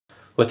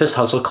With this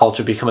hustle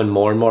culture becoming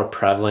more and more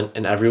prevalent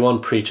and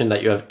everyone preaching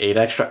that you have 8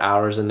 extra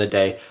hours in the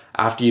day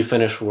after you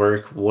finish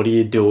work, what are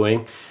you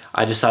doing?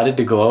 I decided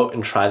to go out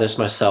and try this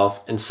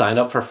myself and sign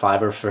up for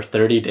Fiverr for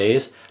 30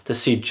 days to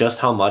see just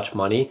how much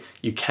money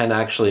you can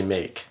actually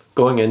make.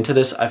 Going into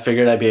this, I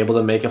figured I'd be able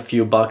to make a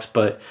few bucks,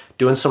 but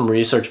doing some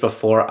research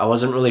before, I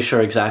wasn't really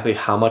sure exactly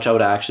how much I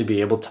would actually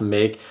be able to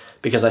make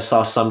because I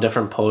saw some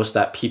different posts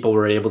that people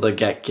were able to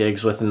get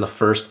gigs within the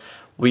first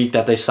week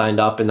that they signed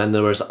up, and then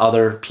there was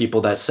other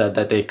people that said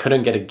that they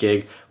couldn't get a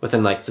gig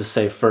within, like, to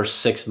say first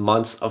 6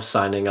 months of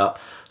signing up.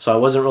 So I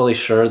wasn't really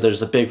sure.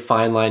 There's a big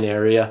fine line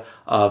area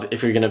of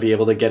if you're going to be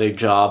able to get a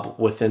job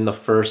within the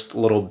first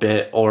little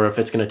bit, or if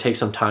it's going to take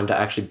some time to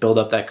actually build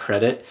up that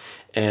credit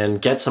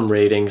and get some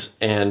ratings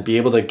and be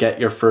able to get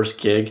your first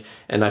gig.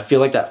 And I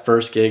feel like that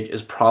first gig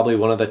is probably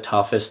one of the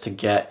toughest to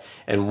get,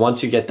 and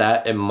once you get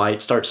that, it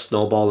might start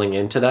snowballing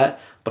into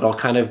that. But I'll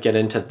kind of get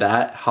into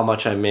that, how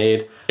much I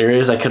made,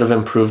 areas I could have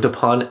improved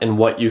upon, and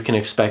what you can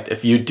expect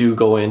if you do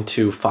go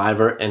into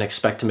Fiverr and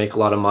expect to make a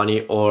lot of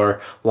money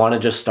or want to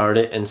just start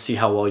it and see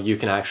how well you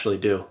can actually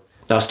do.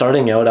 Now,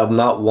 starting out, I'm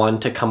not one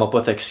to come up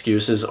with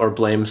excuses or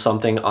blame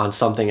something on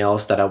something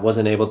else that I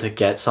wasn't able to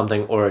get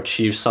something or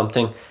achieve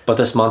something, but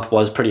this month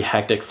was pretty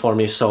hectic for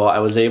me, so I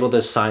was able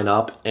to sign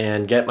up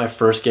and get my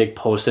first gig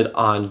posted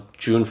on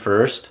June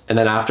 1st, and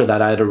then after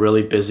that I had a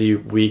really busy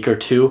week or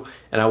two,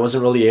 and I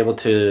wasn't really able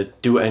to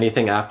do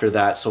anything after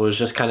that, so it was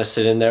just kind of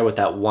sitting there with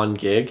that one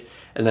gig.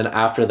 And then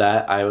after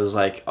that, I was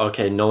like,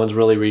 okay, no one's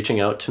really reaching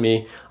out to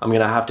me. I'm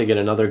going to have to get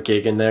another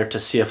gig in there to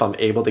see if I'm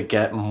able to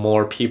get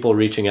more people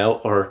reaching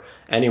out, or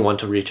anyone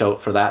to reach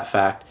out for that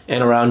fact.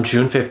 And around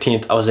June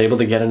 15th, I was able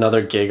to get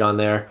another gig on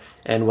there.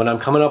 And when I'm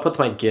coming up with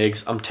my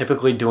gigs, I'm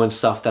typically doing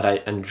stuff that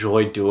I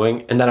enjoy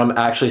doing and that I'm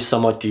actually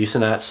somewhat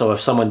decent at. So if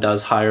someone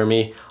does hire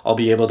me, I'll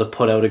be able to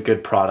put out a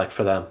good product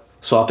for them.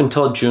 So up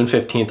until June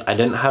 15th, I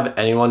didn't have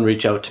anyone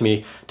reach out to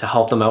me to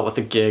help them out with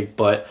a gig,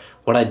 but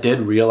what I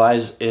did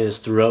realize is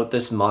throughout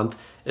this month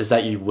is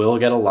that you will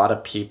get a lot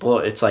of people.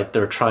 It's like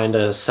they're trying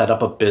to set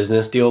up a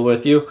business deal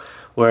with you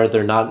where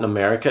they're not in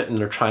America and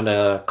they're trying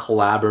to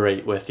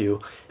collaborate with you.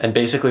 And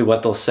basically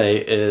what they'll say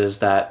is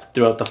that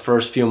throughout the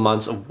first few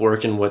months of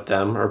working with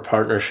them or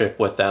partnership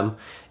with them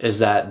is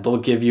that they'll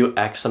give you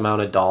X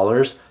amount of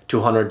dollars,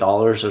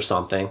 $200 or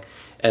something.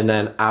 And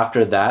then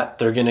after that,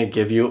 they're gonna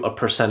give you a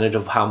percentage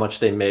of how much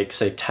they make,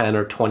 say 10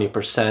 or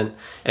 20%.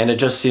 And it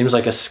just seems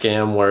like a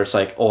scam where it's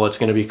like, oh, it's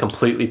gonna be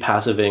completely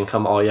passive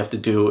income. All you have to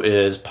do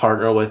is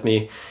partner with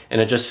me. And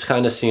it just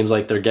kind of seems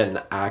like they're getting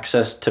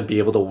access to be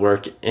able to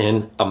work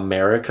in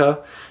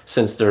America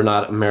since they're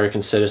not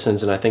American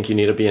citizens. And I think you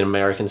need to be an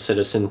American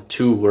citizen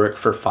to work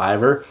for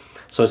Fiverr.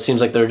 So it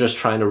seems like they're just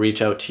trying to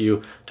reach out to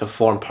you to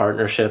form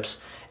partnerships.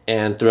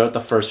 And throughout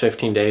the first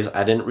 15 days,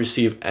 I didn't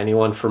receive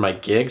anyone for my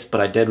gigs, but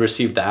I did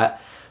receive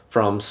that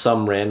from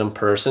some random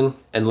person.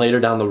 And later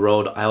down the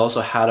road, I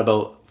also had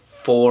about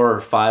 4 or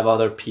 5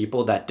 other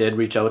people that did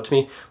reach out to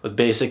me with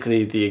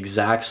basically the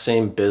exact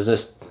same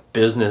business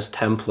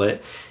template.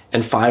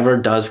 And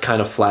Fiverr does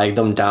kind of flag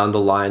them down the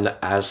line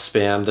as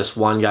spam. This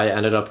one guy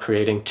ended up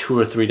creating 2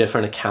 or 3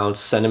 different accounts,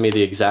 sending me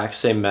the exact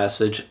same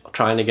message,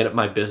 trying to get at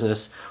my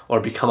business or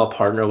become a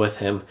partner with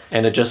him.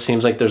 And it just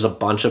seems like there's a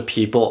bunch of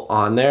people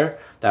on there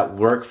that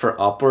work for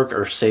Upwork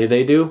or say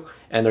they do,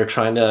 and they're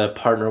trying to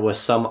partner with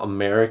some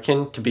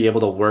American to be able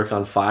to work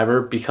on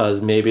Fiverr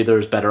because maybe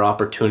there's better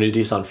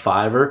opportunities on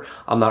Fiverr.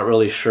 I'm not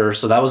really sure.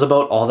 So that was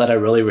about all that I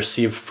really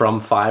received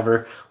from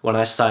Fiverr when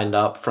I signed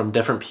up, from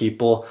different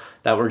people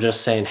that were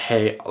just saying,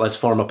 hey, let's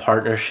form a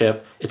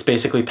partnership. It's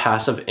basically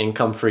passive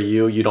income for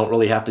you. You don't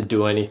really have to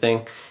do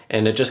anything.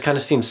 And it just kind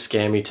of seems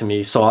scammy to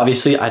me. So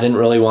obviously I didn't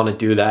really want to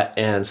do that.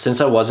 And since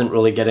I wasn't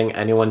really getting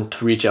anyone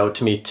to reach out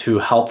to me to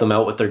help them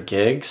out with their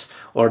gigs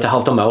or to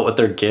help them out with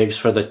their gigs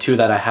for the 2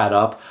 that I had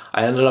up,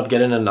 I ended up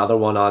getting another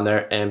one on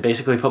there and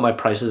basically put my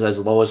prices as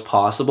low as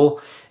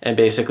possible and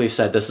basically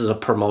said, this is a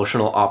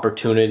promotional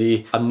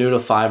opportunity. I'm new to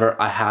Fiverr.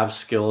 I have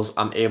skills.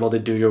 I'm able to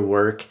do your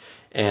work.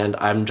 And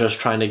I'm just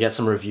trying to get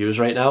some reviews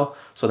right now.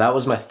 So that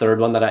was my 3rd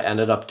one that I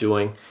ended up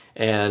doing.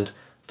 And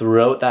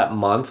throughout that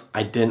month,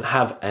 I didn't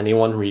have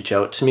anyone reach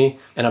out to me.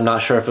 And I'm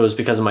not sure if it was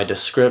because of my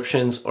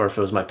descriptions or if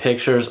it was my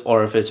pictures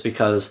or if it's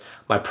because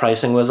my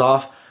pricing was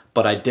off.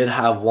 But I did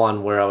have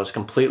one where I was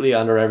completely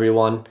under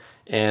everyone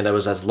and I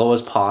was as low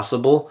as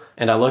possible.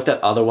 And I looked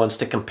at other ones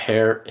to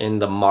compare in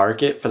the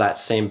market for that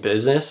same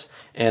business.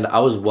 And I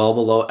was well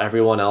below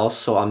everyone else.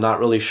 So I'm not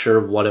really sure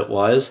what it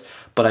was,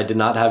 but I did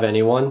not have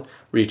anyone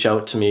reach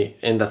out to me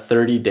in the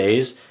 30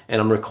 days.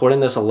 And I'm recording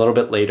this a little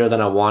bit later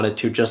than I wanted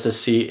to just to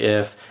see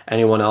if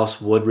anyone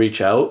else would reach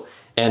out.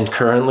 And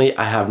currently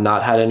I have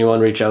not had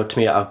anyone reach out to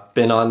me. I've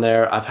been on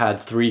there. I've had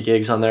 3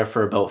 gigs on there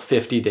for about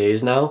 50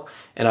 days now.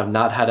 And I've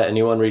not had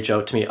anyone reach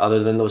out to me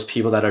other than those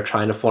people that are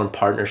trying to form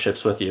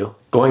partnerships with you.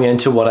 Going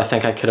into what I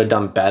think I could have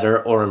done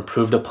better or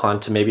improved upon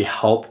to maybe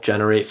help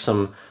generate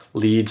some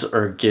leads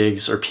or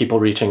gigs or people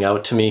reaching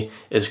out to me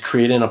is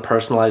creating a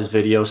personalized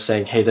video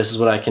saying, hey, this is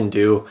what I can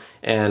do.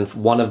 And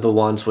one of the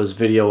ones was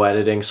video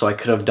editing, so I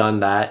could have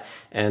done that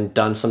and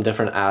done some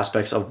different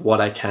aspects of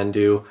what I can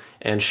do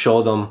and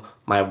show them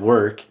my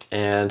work.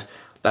 And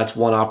that's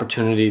one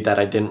opportunity that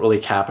I didn't really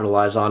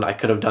capitalize on. I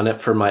could have done it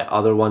for my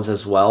other ones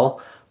as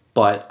well,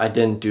 but I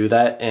didn't do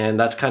that. And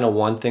that's kind of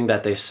one thing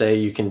that they say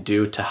you can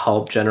do to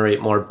help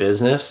generate more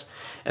business.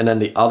 And then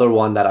the other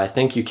one that I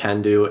think you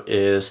can do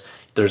is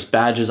there's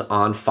badges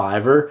on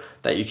Fiverr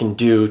that you can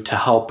do to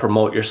help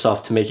promote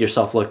yourself, to make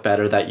yourself look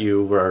better, that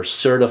you were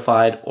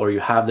certified or you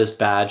have this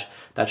badge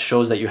that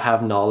shows that you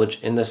have knowledge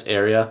in this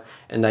area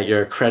and that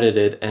you're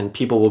accredited, and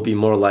people will be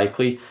more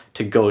likely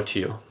to go to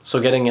you. So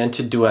getting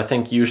into, do I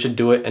think you should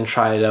do it and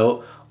try it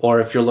out? Or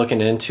if you're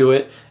looking into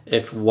it,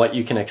 if what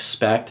you can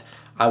expect,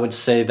 I would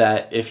say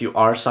that if you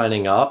are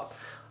signing up,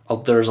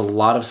 there's a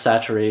lot of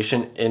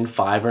saturation in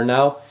Fiverr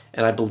now.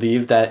 And I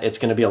believe that it's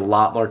going to be a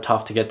lot more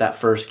tough to get that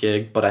first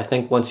gig. But I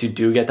think once you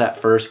do get that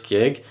first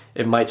gig,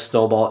 it might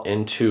snowball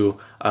into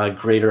a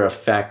greater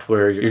effect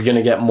where you're going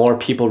to get more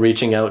people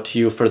reaching out to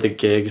you for the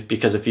gigs.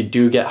 Because if you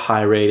do get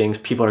high ratings,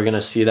 people are going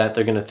to see that,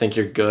 they're going to think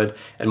you're good,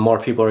 and more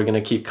people are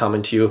going to keep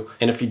coming to you.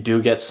 And if you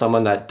do get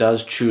someone that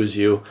does choose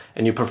you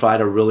and you provide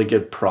a really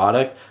good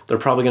product, they're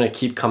probably going to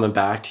keep coming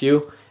back to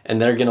you,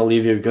 and they're going to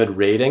leave you a good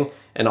rating.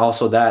 And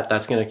also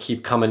that's going to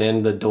keep coming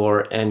in the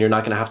door, and you're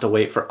not going to have to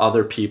wait for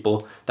other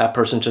people. That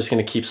person's just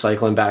going to keep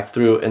cycling back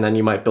through, and then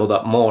you might build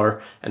up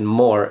more and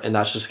more, and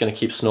that's just going to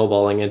keep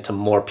snowballing into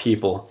more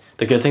people.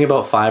 The good thing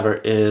about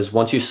Fiverr is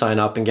once you sign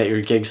up and get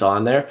your gigs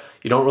on there,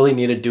 you don't really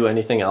need to do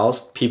anything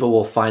else. People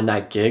will find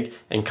that gig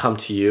and come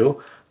to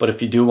you. But if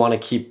you do want to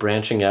keep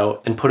branching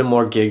out and putting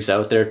more gigs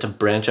out there to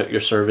branch out your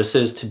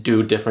services to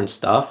do different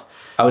stuff,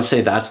 I would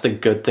say that's the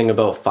good thing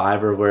about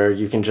Fiverr, where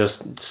you can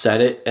just set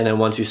it, and then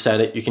once you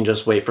set it, you can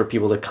just wait for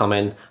people to come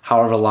in,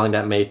 however long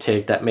that may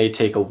take. That may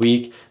take a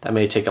week, that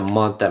may take a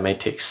month, that may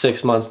take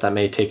 6 months, that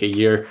may take a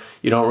year.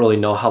 You don't really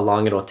know how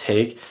long it'll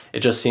take.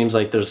 It just seems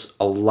like there's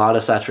a lot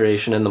of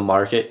saturation in the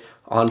market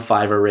on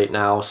Fiverr right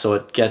now, so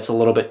it gets a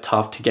little bit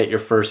tough to get your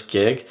first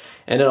gig.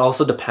 And it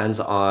also depends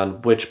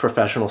on which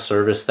professional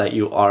service that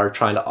you are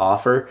trying to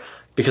offer,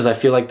 because I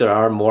feel like there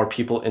are more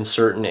people in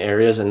certain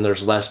areas and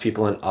there's less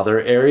people in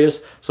other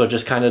areas. So it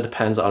just kind of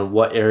depends on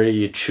what area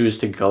you choose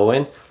to go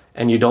in.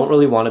 And you don't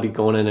really want to be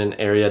going in an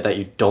area that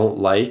you don't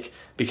like,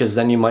 because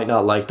then you might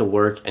not like the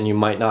work and you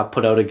might not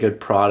put out a good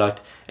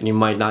product and you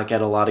might not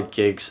get a lot of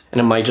gigs, and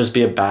it might just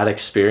be a bad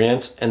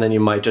experience, and then you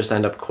might just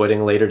end up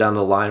quitting later down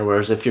the line.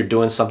 Whereas if you're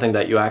doing something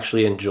that you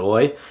actually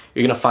enjoy,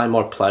 you're going to find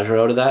more pleasure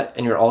out of that,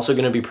 and you're also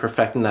going to be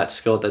perfecting that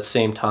skill at the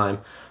same time.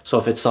 So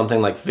if it's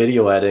something like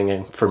video editing,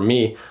 and for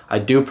me, I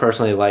do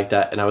personally like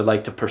that, and I would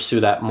like to pursue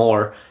that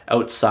more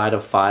outside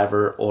of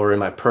Fiverr or in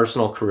my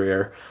personal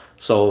career.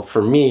 So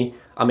for me,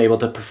 I'm able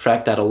to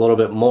perfect that a little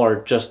bit more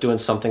just doing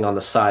something on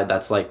the side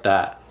that's like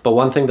that. But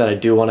one thing that I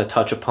do want to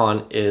touch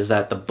upon is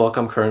that the book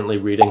I'm currently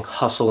reading,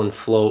 Hustle and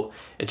Float,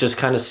 it just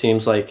kind of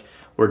seems like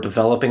we're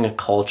developing a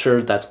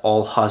culture that's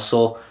all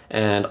hustle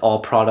and all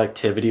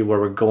productivity,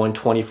 where we're going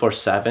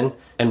 24/7.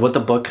 And what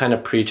the book kind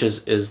of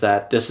preaches is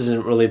that this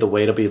isn't really the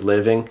way to be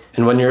living.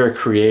 And when you're a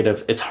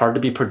creative, it's hard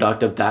to be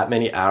productive that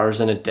many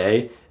hours in a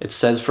day. It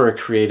says for a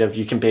creative,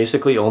 you can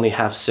basically only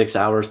have 6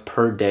 hours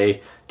per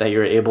day that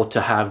you're able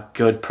to have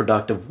good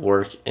productive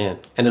work in.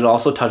 And it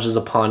also touches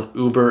upon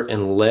Uber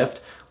and Lyft,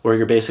 where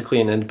you're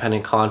basically an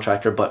independent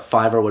contractor, but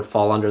Fiverr would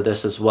fall under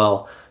this as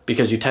well,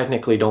 because you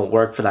technically don't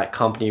work for that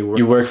company.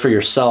 You work for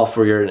yourself,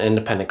 where you're an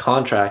independent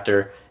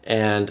contractor,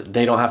 and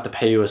they don't have to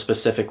pay you a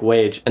specific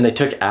wage. And they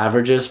took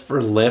averages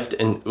for Lyft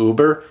and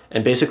Uber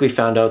and basically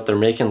found out they're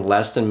making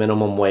less than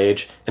minimum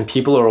wage, and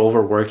people are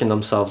overworking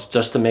themselves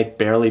just to make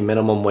barely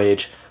minimum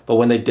wage. But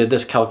when they did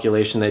this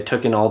calculation, they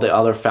took in all the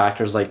other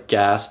factors like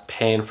gas,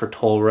 paying for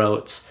toll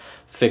routes,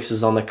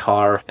 fixes on the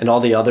car, and all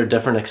the other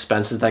different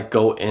expenses that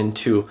go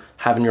into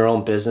having your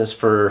own business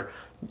for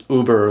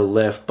Uber or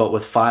Lyft. But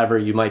with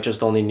Fiverr, you might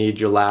just only need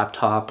your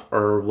laptop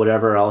or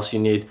whatever else you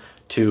need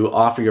to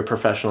offer your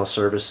professional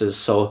services.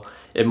 So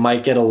it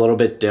might get a little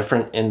bit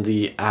different in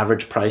the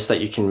average price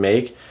that you can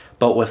make.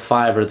 But with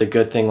Fiverr, the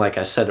good thing, like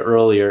I said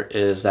earlier,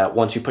 is that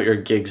once you put your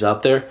gigs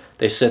up there,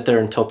 they sit there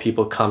until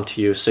people come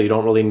to you. So you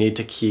don't really need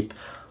to keep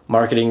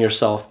marketing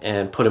yourself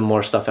and putting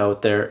more stuff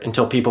out there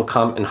until people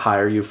come and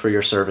hire you for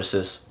your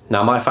services.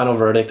 Now, my final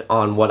verdict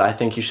on what I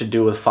think you should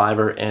do with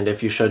Fiverr, and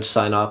if you should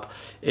sign up,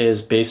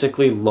 is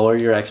basically lower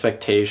your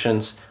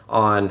expectations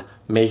on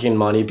making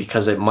money,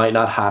 because it might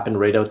not happen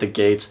right out the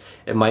gates.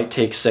 It might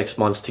take 6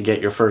 months to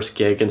get your first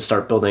gig and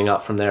start building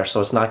up from there.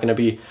 So it's not going to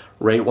be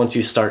right once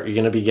you start, you're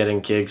going to be getting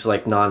gigs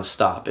like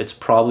nonstop. It's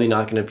probably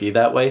not going to be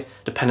that way.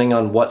 Depending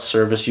on what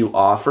service you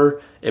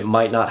offer, it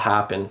might not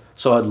happen.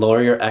 So I'd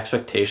lower your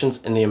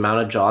expectations in the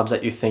amount of jobs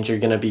that you think you're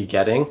going to be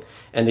getting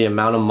and the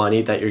amount of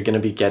money that you're going to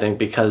be getting,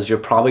 because you're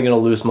probably going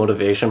to lose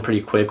motivation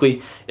pretty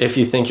quickly if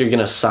you think you're going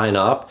to sign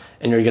up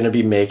and you're going to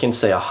be making,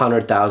 say,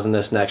 $100,000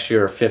 this next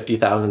year or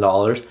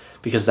 $50,000,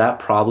 because that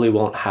probably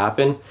won't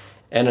happen.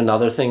 And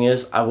another thing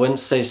is, I wouldn't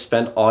say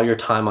spend all your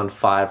time on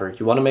Fiverr.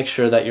 You want to make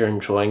sure that you're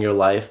enjoying your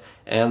life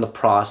and the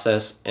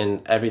process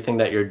and everything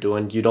that you're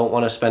doing. You don't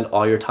want to spend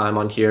all your time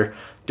on here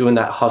doing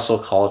that hustle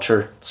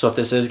culture. So if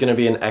this is going to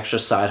be an extra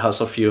side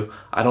hustle for you,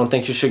 I don't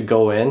think you should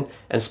go in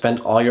and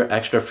spend all your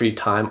extra free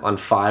time on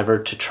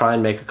Fiverr to try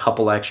and make a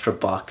couple extra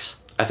bucks.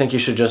 I think you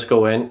should just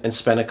go in and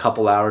spend a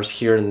couple hours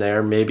here and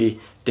there, maybe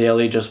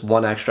daily, just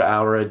 1 extra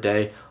hour a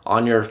day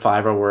on your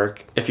Fiverr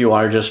work if you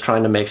are just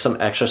trying to make some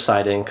extra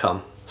side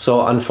income.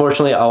 So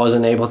unfortunately, I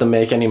wasn't able to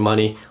make any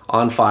money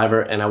on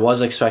Fiverr, and I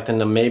was expecting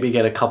to maybe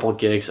get a couple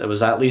gigs. I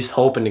was at least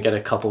hoping to get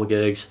a couple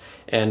gigs.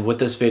 And with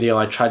this video,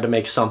 I tried to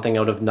make something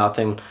out of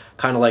nothing,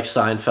 kind of like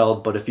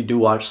Seinfeld. But if you do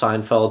watch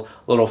Seinfeld,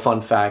 a little fun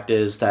fact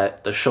is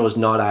that the show is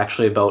not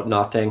actually about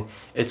nothing.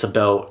 It's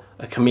about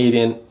a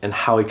comedian and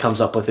how he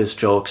comes up with his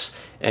jokes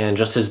and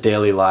just his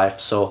daily life.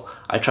 So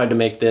I tried to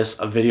make this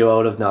a video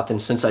out of nothing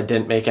since I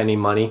didn't make any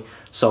money.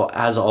 So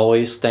as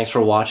always, thanks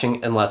for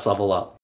watching, and let's level up.